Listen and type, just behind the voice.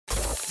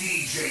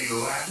DJ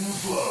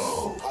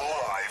LatinFlow,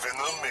 live in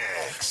the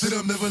mix. Sit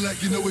up, never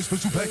like you know it's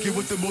special packet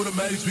with them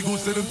automatics. We gon'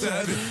 send them to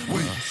heaven.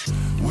 Wait.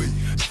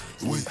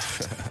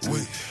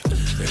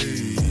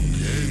 Hey.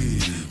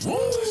 Woo!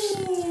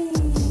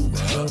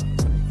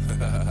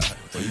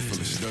 You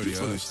feeling sturdy,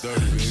 baby.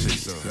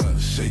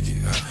 Shake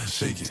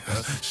it.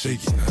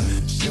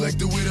 She like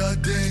the way that I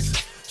dance.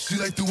 She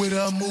like the way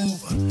that I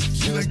move.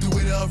 She like the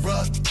way that I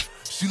rock.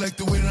 She like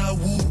the way that I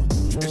woo.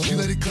 And she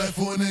let it clap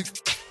for a nigga.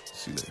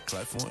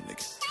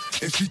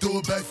 And she throw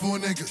it back for a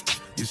nigga.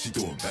 Yeah, she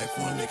throw it back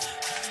for a nigga.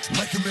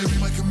 Mike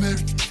and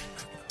Mary.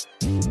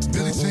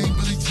 Billie Jean.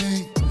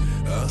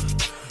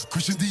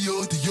 Christian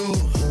Dior.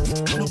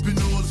 I'm up in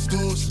all the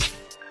stores.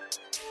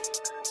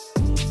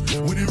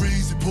 When it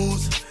rains, it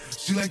pours.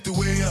 She like the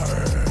way I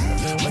heard.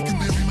 Mike and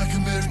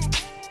Mary.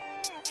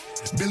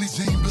 Billie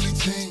Jean.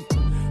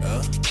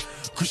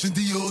 Christian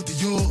Dior.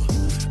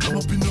 I'm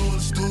up in all the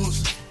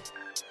stores.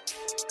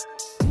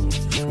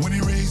 When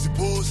it rains, it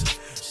pours.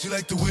 She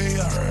like the way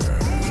I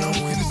heard. When I walk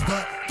in the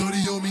spot,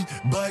 30 on me.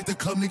 Buy at the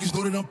club, niggas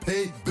know that I'm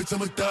paid. Bitch,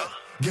 I'm a thot.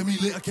 Get me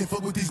lit, I can't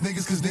fuck with these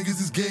niggas cause niggas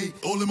is gay.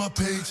 All in my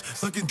page,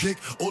 sucking dick.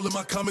 All in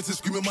my comments and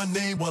screaming my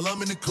name while I'm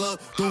in the club.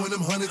 Throwing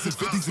them hundreds and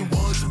fifties and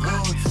ones.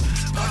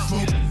 I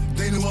smoke,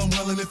 they know I'm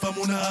wildin'. If I'm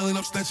on the island,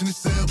 I'm snatching the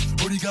cell.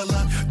 Brody got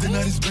locked, the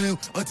night is bail.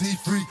 Until he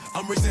free,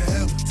 I'm raising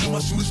hell. Tell my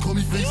shooters call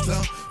me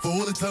FaceTime. For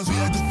all the times we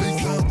had to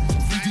FaceTime.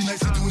 3D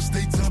nights, we doing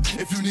state time.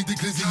 If you need the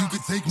glizzy, you can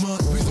take mine.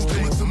 Please don't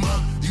come up to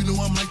mine. You know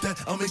I'm like that,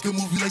 I'll make a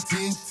movie like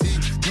TNT.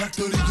 Glock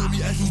 30 on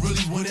me, as you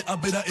really want it. I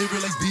bet I air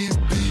it like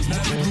DMB.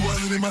 Now the blue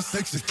island in my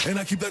section. And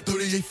I keep that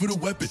 38 for the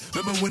weapon.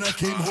 Remember when I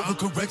came home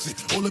for correction?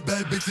 All the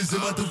bad bitches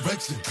in my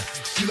direction.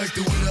 She like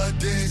the way that I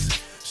dance.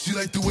 She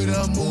like the way that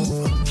I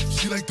move.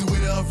 She like the way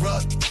that I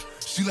rock.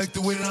 She like the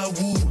way that I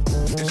woo.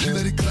 And she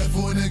let it clap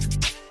for a nigga.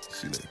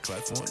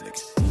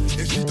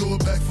 And she throw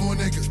it back for a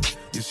nigga.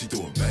 Yeah, she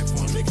throw it back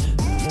for a nigga.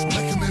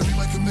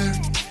 Mike and Mary.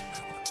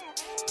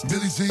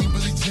 Billie Jean.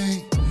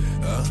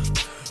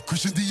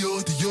 Christian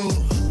Dior.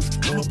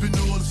 I'm up in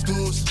all the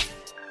stores.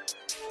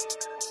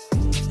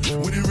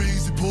 When it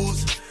rains, it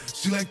pours.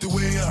 She like the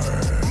way I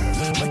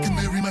heard. Mike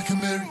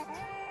and Mary.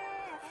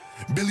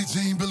 Billie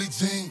Jean.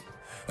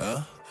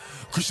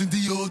 Christian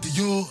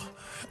Dior.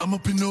 I'm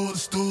up in all the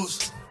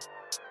stores.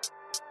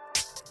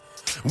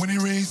 When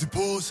it rains, it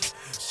pours.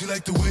 She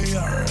like the way I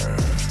heard.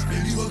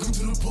 Baby, welcome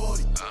to the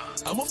party.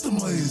 I'm off the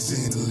Myers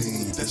and the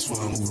lean. That's why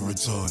I'm over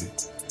retarded.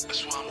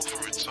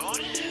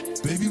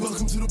 Baby,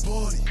 welcome to the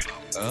party.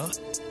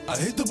 I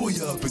hit the boy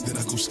up and then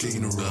I go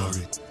skating a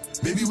Rari.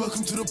 Baby,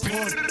 welcome to the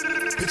party.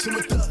 Bitch, I'm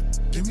a thot.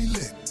 Get me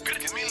lit.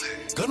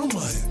 Gun on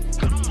my head.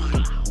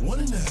 1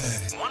 and a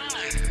half.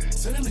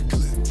 10 in the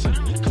clip.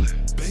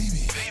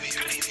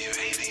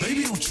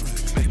 Baby, don't trip.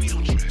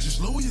 Just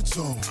lower your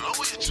tone.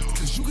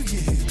 Cause you can get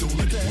hit. Don't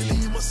let that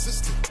hang in my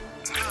system.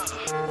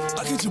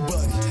 I get your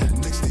body.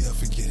 Next day I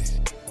forget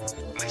it.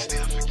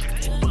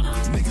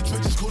 Nigga Dre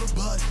just caught a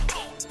body.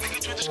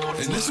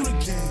 And that's on the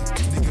game.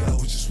 Nigga, I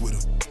was just with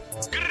him.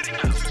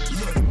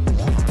 Look,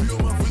 be on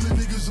my villain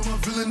niggas, on my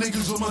villain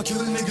niggas, on my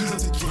killing niggas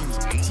as a king.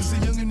 Since a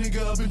younger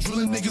nigga, I've been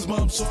drilling niggas, but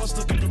I'm so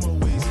stuck up in my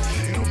ways.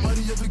 Ain't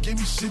nobody ever gave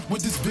me shit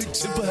with this big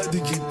chip, I had to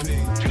get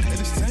paid. And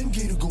it's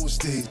 10K to go and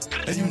stay.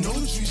 And you know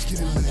the streets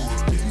getting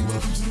laid. Baby,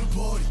 welcome to the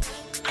party.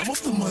 I'm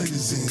off the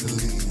Myers and the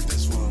lean.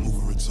 That's why I'm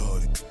over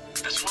retarded.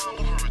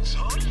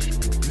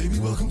 Baby,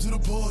 welcome to the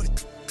party.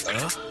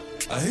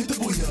 I hit the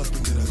boy up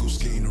and then I go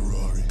skating a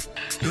Rari.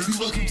 Baby,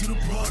 welcome to the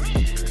party.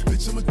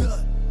 Bitch, I'm a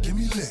thot. Get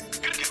me lit.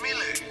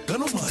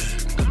 Gun on my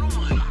head.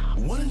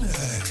 1 and a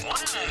half.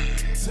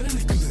 10 in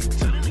the clip.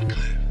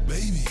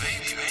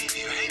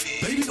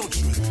 Baby, don't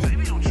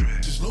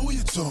trip. Just lower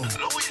your tone.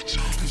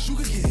 Cause you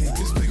can get hit.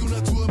 This big on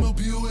that 2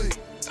 MLBOA.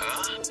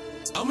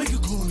 I'll make a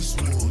call in this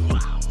war.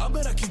 I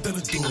bet I kick down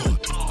the door.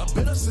 I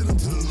bet I send him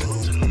to the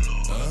Lord.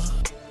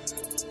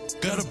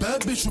 Got a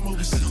bad bitch from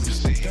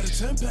overseas. Got a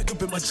 10-pack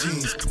up in my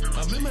jeans.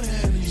 I'm in my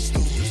hand in your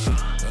stores.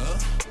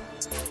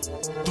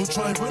 Don't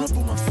try and run up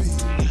on my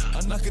feet. I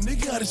knock a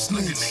nigga out his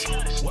sleeves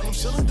while I'm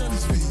shelling down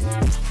his feet.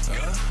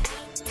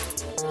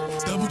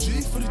 Double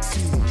G for the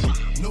team.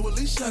 No, at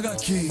least I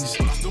got keys.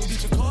 Don't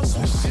get your car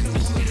switched. He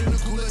don't cooler than a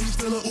cooler. He's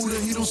still a Uda.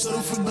 He don't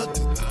settle for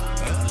nothing.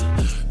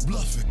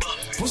 Bluffing.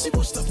 Pussy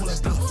boy stuff while I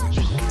bluffing.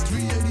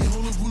 380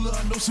 hold a ruler.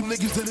 I know some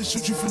niggas that'll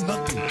shoot you for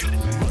nothing.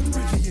 Run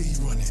Ricky, yeah, he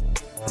running.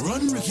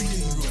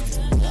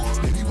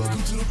 Baby,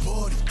 welcome to the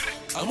party.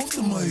 I'm off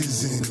the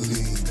Myers and the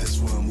lean. That's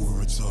why I'm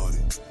over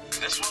retarded.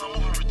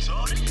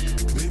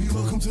 Baby,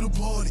 welcome to the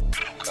party.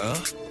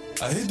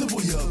 I hit the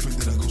boy up and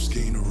then I go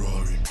skating a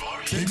Rari.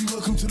 Baby,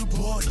 welcome to the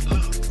party.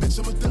 Bitch,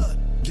 I'm a thot.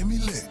 Get me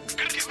lit.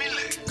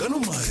 Gun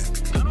on my head.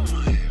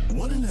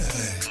 1 and a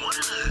half.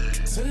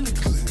 10 in the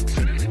clip.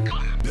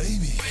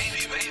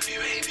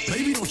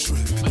 Baby, don't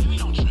trip.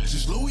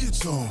 Just lower your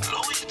tone.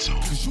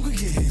 Cause you can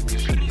get hit.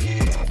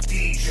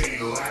 DJ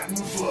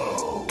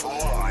LatinFlow,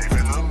 live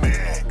in the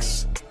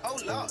mix. Oh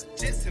Lord,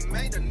 Jesse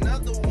made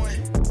another one.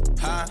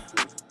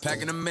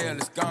 Packing the mail,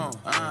 it's gone.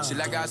 She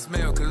like I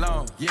smell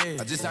cologne. Yeah,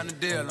 I just signed the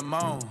deal, I'm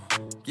on.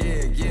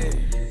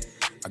 Yeah.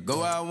 go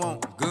where I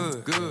want,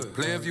 good.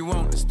 Play if you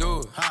want, let's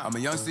do it. I'm a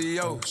young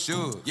CEO,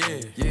 sure, yeah.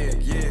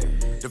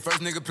 The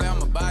first nigga play,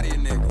 I'ma body a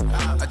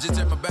nigga. I just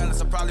check my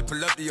balance, I probably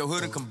pull up to your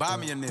hood and come buy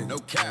me a nigga. No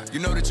cap. You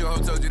know that your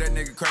hoe told you that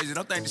nigga crazy,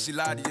 don't think that she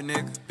lied to you,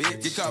 nigga.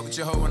 Bitch, get caught with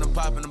your hoe when I'm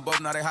popping them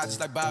both, now they hot just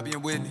like Bobby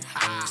and Whitney.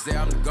 Say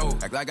I'm the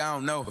GOAT, act like I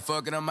don't know, but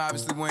fuck it, I'm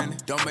obviously winning.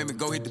 Don't make me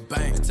go hit the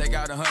bank and take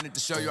out 100 to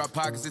show you our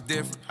pockets is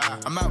different.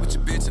 I'm out with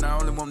your bitch and I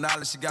only want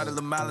knowledge, she got a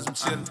little mileage, I'm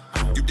chillin'.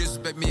 You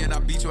disrespect me and I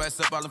beat your ass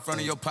up all in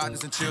front of your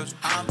partners and children.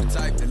 I'm the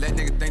type that let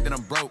nigga think that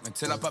I'm broke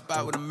until I pop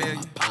out with $1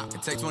 million.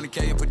 And take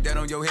 20K and put that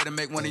on your head and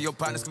make one of your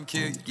partners come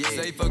kill you.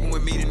 Say he fucking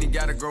with me, then he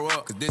gotta grow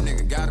up, cause this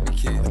nigga gotta be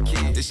killed.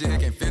 This shit here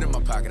can't fit in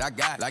my pocket, I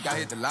got it, like I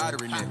hit the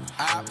lottery, nigga.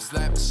 I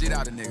slap the shit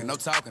out of nigga, no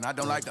talking, I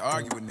don't like to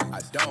argue with niggas.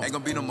 I don't. Ain't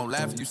gonna be no more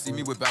laughing, you see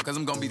me whip out, cause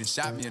I'm gonna be the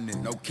shot me a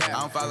nigga. No cap.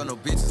 I don't follow no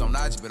bitches on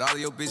IG, but all of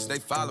your bitches, they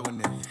following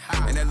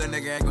nigga. And that little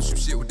nigga ain't gonna shoot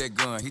shit with that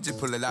gun, he just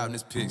pull it out in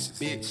his pictures.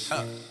 Bitch.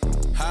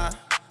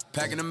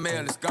 Packing the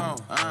mail, it's gone.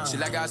 She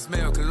like I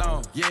smell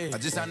cologne. Yeah. I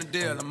just signed a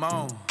deal, I'm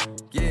on.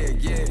 Yeah.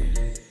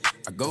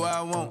 I go where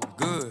I want,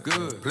 good.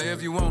 Play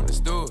if you want, let's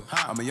do it.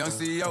 I'm a young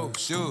CEO,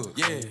 sure.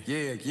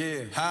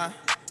 Yeah.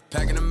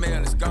 Packing the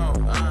mail, it's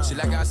gone. She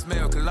like I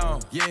smell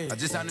cologne. Yeah. I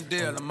just signed a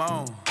deal, I'm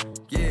on.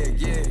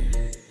 Yeah.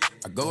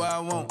 I go where I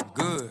want,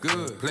 good.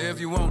 Play if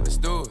you want, let's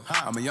do it.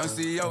 I'm a young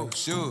CEO,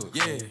 sure.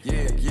 Yeah.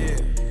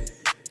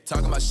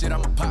 Talking about shit,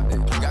 I'ma pop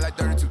that. Got like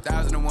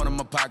 32,000 in one of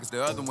my pockets.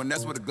 The other one,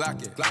 that's where the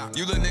Glock at.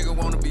 You little nigga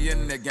wanna be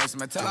internet gangster,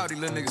 man. Tell all these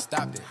little niggas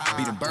stop that.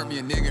 Beat and burn me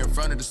a nigga in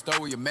front of the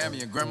store where your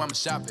mammy and grandmama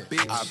shop at.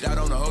 Bitch, I got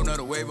on a whole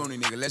nother wave on these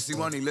niggas. Let's see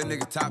one of these little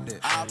niggas top that.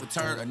 I'll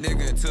turn a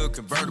nigga into a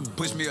convertible.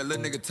 Push me a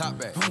little nigga top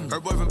back.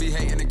 Her boyfriend be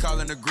hating and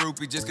calling a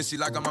groupie just cause she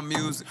like all my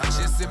music.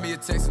 She'll send me a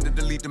text and to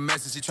delete the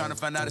message. She tryna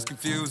find out it's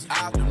confusing.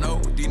 I don't know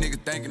what these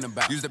niggas thinking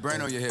about. Use the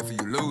brain on your head for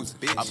you lose.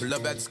 I pull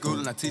up at the school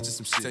and I teach her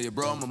some shit. Tell your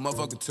bro I'm a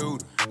motherfucking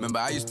tutor. Remember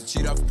I used to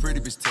cheat off a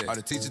pretty bitch test. All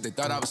the teachers, they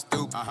thought I was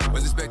stupid.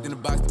 Was expecting the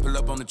box to pull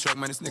up on the truck,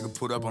 man, this nigga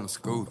pulled up on a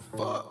scooter.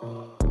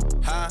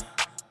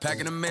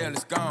 Packing the mail,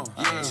 it's gone.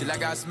 She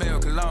like I smell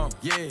cologne.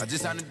 I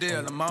just signed a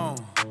deal, I'm on.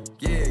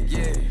 Yeah.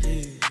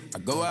 I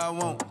go where I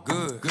want,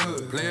 good.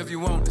 Play if you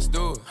want, let's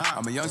do it.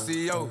 I'm a young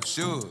CEO,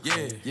 sure.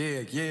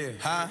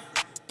 Yeah.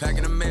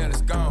 Packing the mail,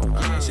 it's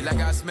gone. She like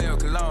I smell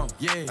cologne.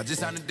 I just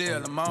signed a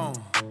deal, I'm on.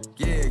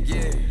 Yeah.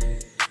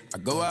 I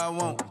go where I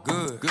want,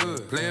 good.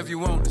 Play if you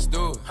want, let's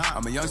do it.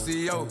 I'm a young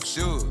CEO,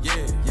 sure. Yeah.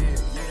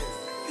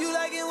 You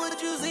like it what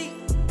you see?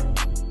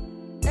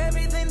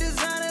 Everything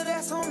designer,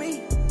 that's on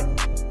me.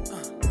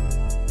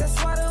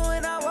 That's why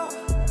when I walk,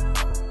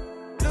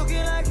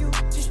 looking like you,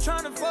 just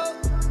tryna fuck.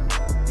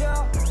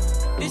 Yeah,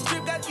 this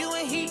trip got you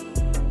in heat.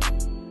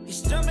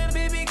 It's jumping,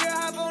 baby girl,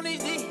 hop on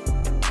this D.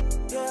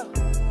 Yeah,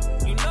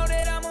 you know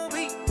that I'm on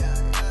beat.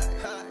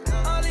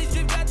 All these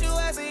trips got you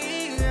as a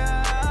heat.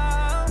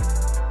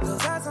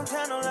 Cause I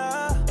sometimes don't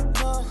love,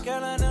 no.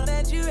 Girl, I know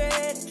that you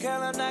ready.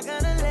 Girl, I'm not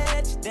gonna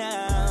let you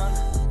down.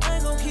 I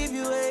ain't gon' keep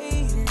you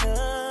waiting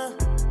up.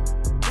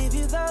 If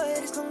you thought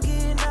it's gon'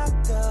 get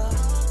knocked up,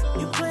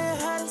 you playing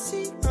hide and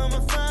seek, I'ma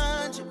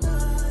find you.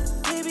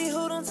 Baby,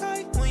 hold on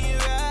tight when you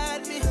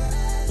ride me.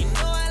 You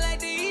know I like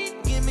to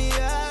eat, give me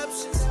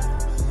options.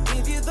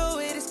 If you throw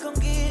it, it's gon'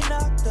 get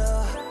knocked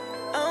up.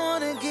 I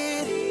wanna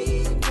get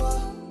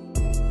equal.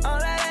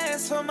 All I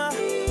ask for my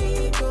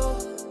ego.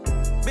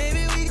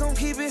 Baby, we gon'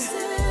 keep it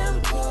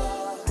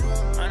simple.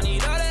 I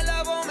need all that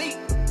love on me.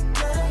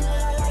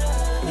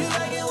 You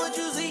like it what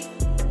you see?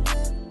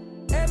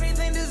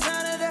 Everything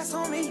designer, that's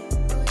on me.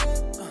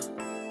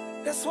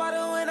 That's why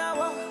when I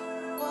walk,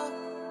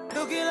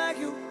 looking like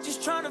you,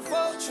 just tryna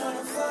fuck.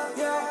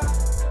 Yeah,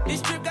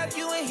 this trip got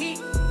you in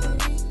heat.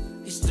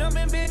 It's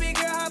jumping, baby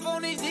girl, hop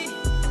on this D.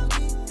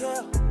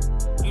 Yeah,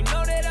 you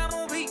know that I'm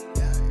on beat.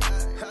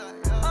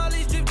 All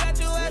these trips got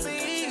you as a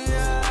heat.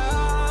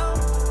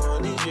 Yeah,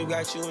 these trips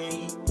got you in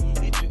heat.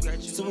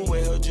 Super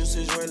wet, her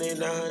juices running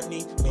down her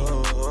knee.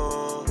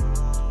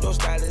 No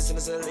stylist in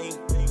the saline.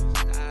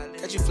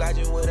 Got you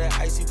flogging with an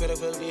icy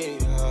pitiful lid.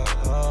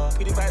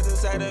 Pretty vibes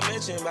inside the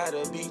mansion by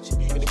the beach.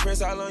 With the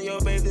prints all on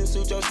your bathing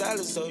suit, your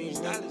stylist so unique.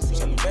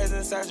 So the best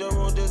inside your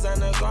room,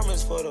 designer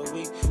garments for the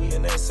week.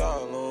 And that's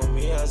all on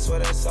me, I swear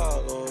that's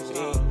all on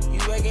me.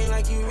 You acting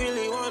like you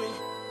really want it.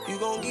 You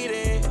gon' get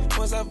it.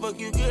 Once I fuck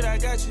you good, I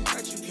got you.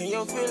 In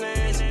your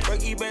feelings,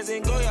 Berkey bands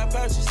and Goya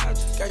pouches.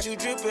 Got you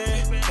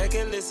drippin'. Take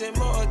a listen,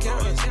 more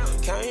accountants.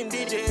 Counting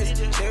digits,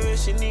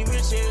 cherishing the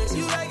riches.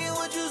 You like it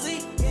what you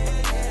see?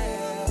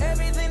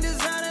 Everything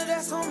designer,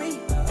 that's on me.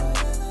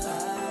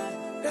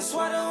 That's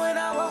why when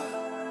I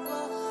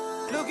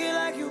walk, looking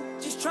like you,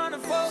 just tryna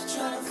fuck.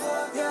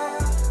 Yeah,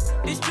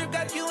 this trip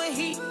got you in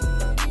heat.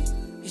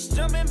 It's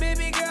jumping,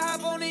 baby girl,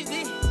 hop on this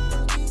D.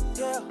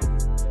 Yeah,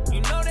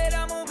 you know that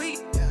I'm on beat.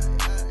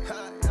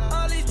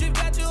 All these trips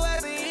got you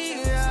as a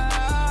heat.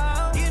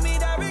 Yeah. Give me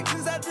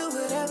directions, I do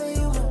whatever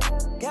you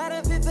want. Got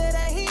a fit for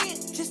that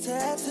heat, just to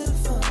add to the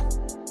fun.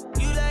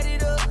 You light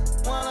it up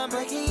while I'm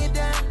breaking it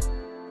down.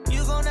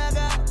 You gon' knock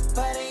out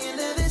by the end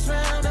of this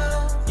round.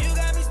 Oh, you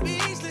got me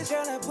speechless,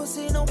 girl, that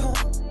pussy no pump.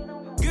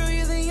 Girl,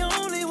 you're the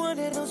only one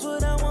that knows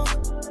what I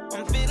want.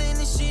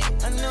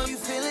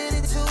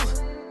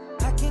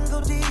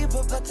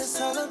 but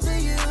that's all up to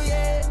you,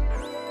 yeah.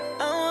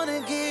 I wanna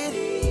get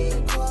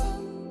equal.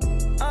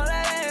 All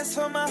that ass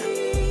for my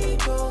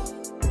people.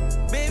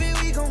 Baby,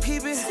 we gon'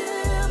 keep it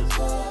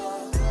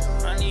simple.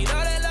 I need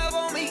all that love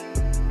on me.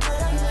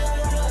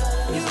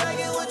 You like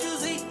it what you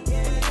see.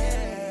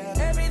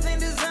 Everything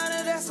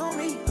designer, that's on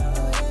me.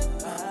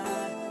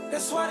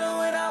 That's why the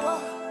when I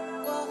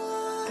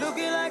walk,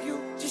 looking like you,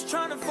 just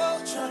tryna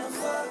fuck,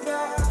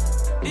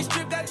 yeah. This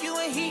trip got you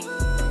in heat.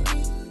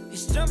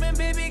 It's jumping,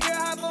 baby girl,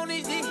 hop on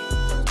this dick.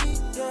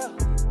 Yeah,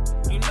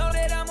 you know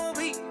that I'm on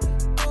beat.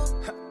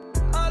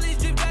 All these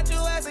trips got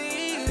your ass in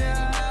heat.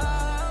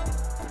 Yeah.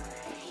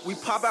 We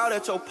pop out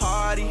at your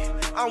party,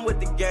 I'm with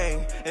the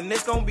gang, and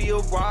it's gon' be a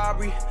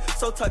robbery.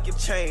 So tuck your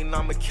chain,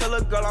 I'm a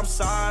killer girl, I'm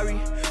sorry,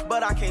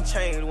 but I can't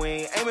change. We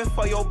ain't aiming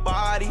for your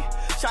body,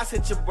 shots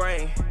hit your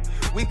brain.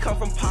 We come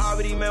from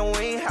poverty, man, we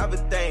ain't have a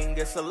thing.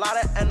 It's a lot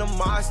of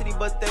animosity,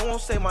 but they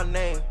won't say my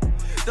name.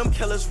 Them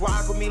killers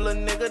rock with me,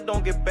 little nigga,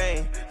 don't get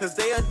banged. Cause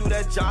they'll do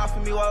that job for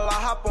me while I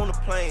hop on the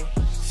plane.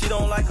 She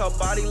don't like her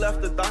body,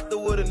 left the doctor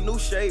with a new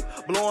shape.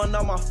 Blowing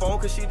up my phone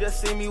cause she just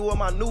see me with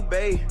my new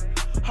babe.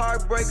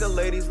 Heartbreaker,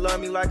 ladies love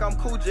me like I'm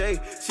Cool J.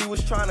 She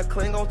was trying to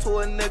cling on to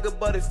a nigga,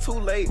 but it's too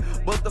late.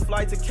 Booked the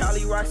flight to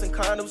Cali, rocks and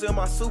condoms in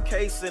my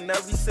suitcase. And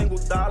every single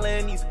dollar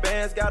in these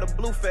bands got a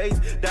blue face.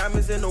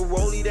 Diamonds in the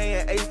rollie,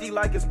 they in HD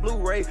like it's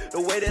Blu-ray.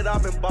 The way that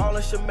I've been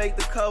ballin' should make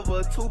the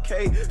cover of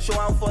 2K. Show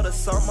out for the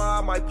summer,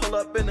 I might pull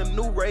up in a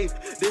new rave.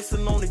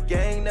 Dissin' on the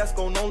gang, that's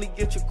gon' only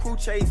get your crew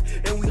chase.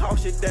 And we haul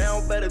shit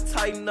down, better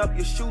tighten up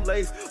your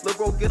shoelace. Look,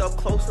 bro, get up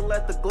close and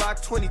let the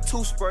Glock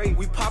 22 spray.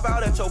 We pop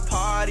out at your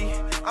party,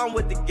 I'm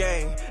with the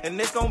gang, and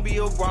it's gon' be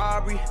a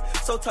robbery.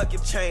 So tuck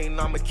your chain,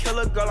 I'm a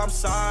killer girl, I'm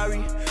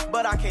sorry,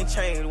 but I can't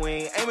change. We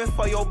ain't aiming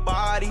for your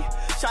body,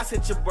 shots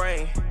hit your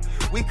brain.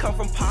 We come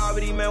from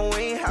poverty, man, we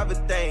ain't have a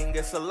thing.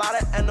 It's a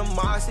lot of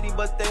animosity,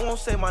 but they won't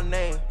say my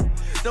name.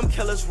 Them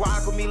killers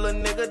rock with me,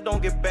 little nigga,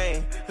 don't get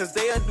banged. Cause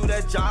they'll do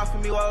that job for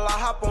me while I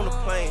hop on the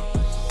plane.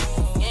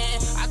 Yeah,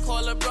 I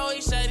call a bro, he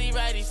said he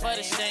ready for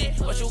the stain.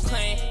 What you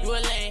claim? You a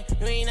lame,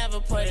 you ain't never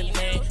put a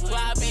name. So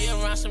I be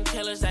around some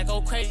killers that go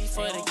crazy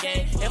for the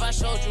game. If I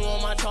showed you all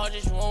my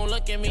charges, you won't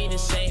look at me the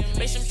same.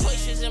 Made some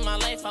choices in my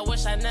life I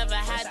wish I never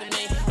had to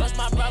make. Lost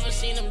my brother,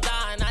 seen him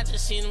die, and I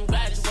just seen him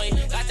graduate.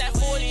 Got that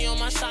 40 on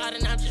my side,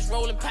 and I'm just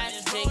rolling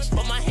past the jakes.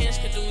 But my hands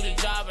could do the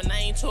job, and I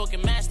ain't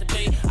talking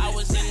masturbate. I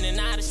was in and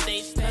out of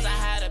states, cause I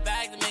had a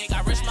bag to make.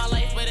 I risked my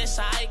life, but it's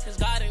alright, cause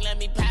God ain't let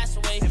me pass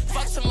away.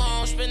 Fuck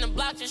tomorrow, spin the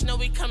block, just know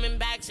we coming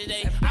back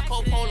today. I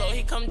call Polo,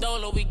 he come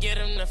Dolo, we get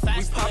him the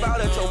fast. We pop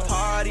out at your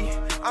party,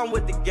 I'm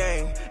with the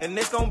gang, and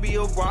it's gon' be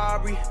a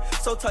robbery.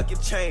 So tuck your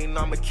chain,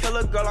 I'm a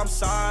killer girl, I'm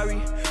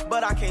sorry,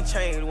 but I can't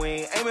change. We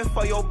ain't aiming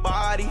for your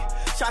body,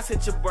 shots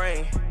hit your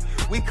brain.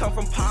 We come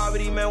from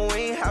poverty, man, we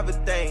ain't have a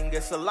thing.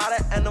 It's a lot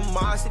of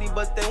animosity,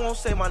 but they won't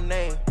say my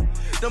name.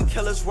 Them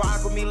killers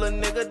rock with me, little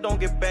nigga, don't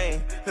get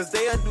banged. Cause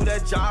they'll do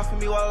that job for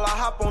me while I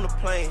hop on the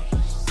plane.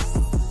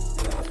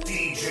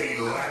 DJ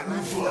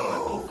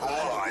LatinFlow,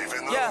 live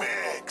in the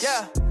mix.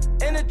 Yeah,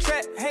 in the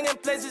trap, hanging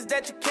places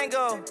that you can't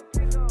go.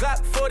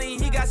 Glock 40,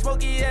 he got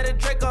smoky at a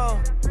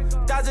Draco.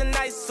 1,000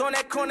 nights on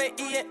that corner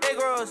eating egg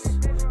rolls.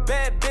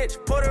 Bad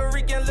bitch, Puerto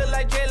Rican, look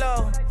like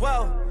J-Lo.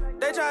 Whoa,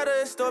 they try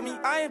to extort me,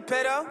 I ain't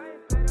pedo.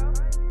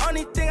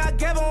 Only thing I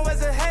gave him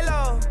was a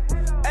halo.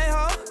 Hey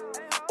ho,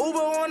 Uber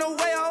on the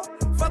way ho.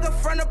 Fuck her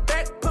front or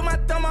back, put my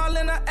thumb all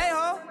in the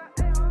A-hole.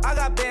 I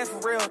got bands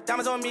for real,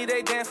 diamonds on me,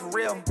 they dance for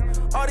real.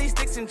 All these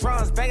sticks and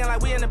drums, banging like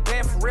we in the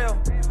band for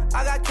real.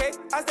 I got cake,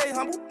 I stay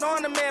humble,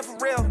 knowing the man for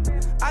real.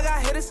 I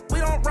got hitters, we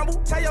don't rumble,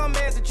 tell your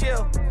mans to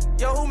chill.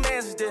 Yo, who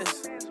mans is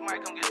this? Somebody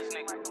come get this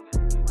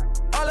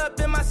nigga. All up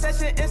in my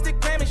session,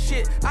 Instagram and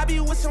shit. I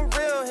be with some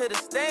real hitters,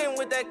 staying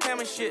with that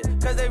camera shit.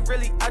 Cause they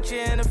really out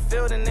here in the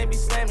field and they be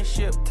slamming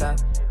shit. Top,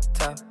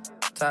 top,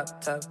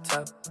 top, top,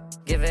 top.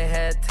 Giving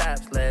head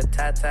taps, lip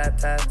tap, tap,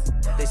 taps.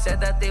 They said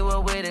that they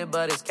were with it,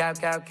 but it's cap,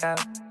 cap, cap.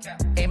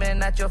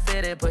 Aiming at your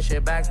fitted, push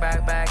it back,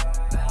 back, back.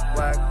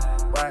 Whack,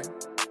 whack,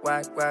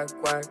 whack, whack,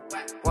 whack.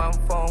 One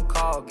phone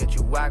call, get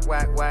you whack,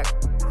 whack, whack.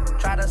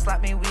 Try to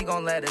slap me, we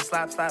gon' let it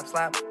slap, slap,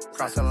 slap.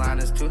 Cross the line,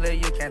 it's too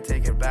late, you can't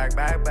take it back,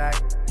 back, back.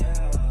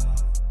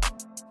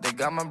 They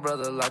got my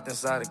brother locked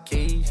inside a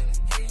cage.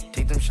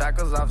 Take them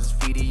shackles off his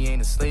feet, he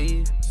ain't a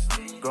slave.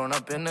 Growing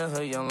up in the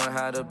hood, you learn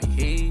how to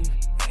behave.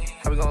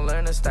 How we gon'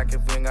 learn to stack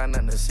if we ain't got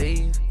nothing to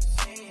save?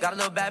 Got a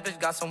little bad bitch,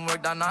 got some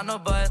work done on her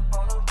butt.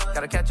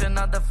 Gotta catch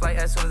another flight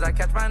as soon as I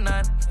catch my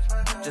nut.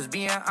 Just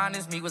being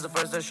honest, me was the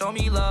first to show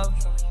me love.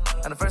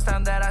 And the first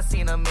time that I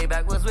seen her,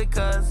 Maybach was with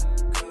cuz.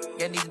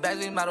 Getting these bags,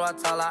 we might as well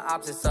tell our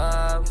opposites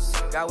up.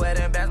 Got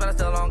wedding bands, but I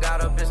still don't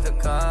got a bitch to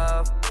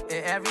cuff.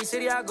 In every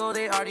city I go,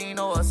 they already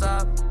know what's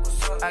up.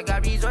 I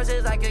got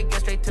resources, I could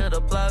get straight to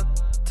the plug.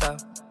 Tap,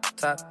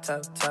 tap,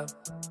 tap, tap.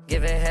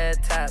 Giving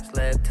head taps,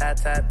 lip tap,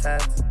 tap,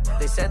 taps.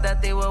 They said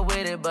that they were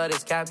with it, but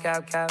it's cap,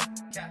 cap, cap.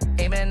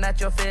 Aiming at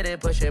your fitted,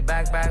 push it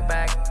back, back,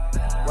 back.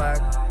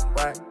 Whack,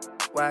 whack,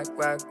 whack,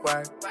 whack,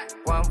 whack.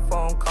 One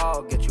phone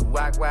call, get you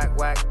whack, whack,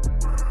 whack.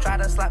 Try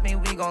to slap me,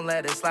 we gon'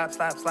 let it slap,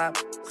 slap, slap.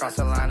 Cross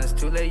the line, it's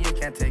too late, you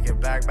can't take it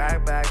back,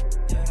 back, back.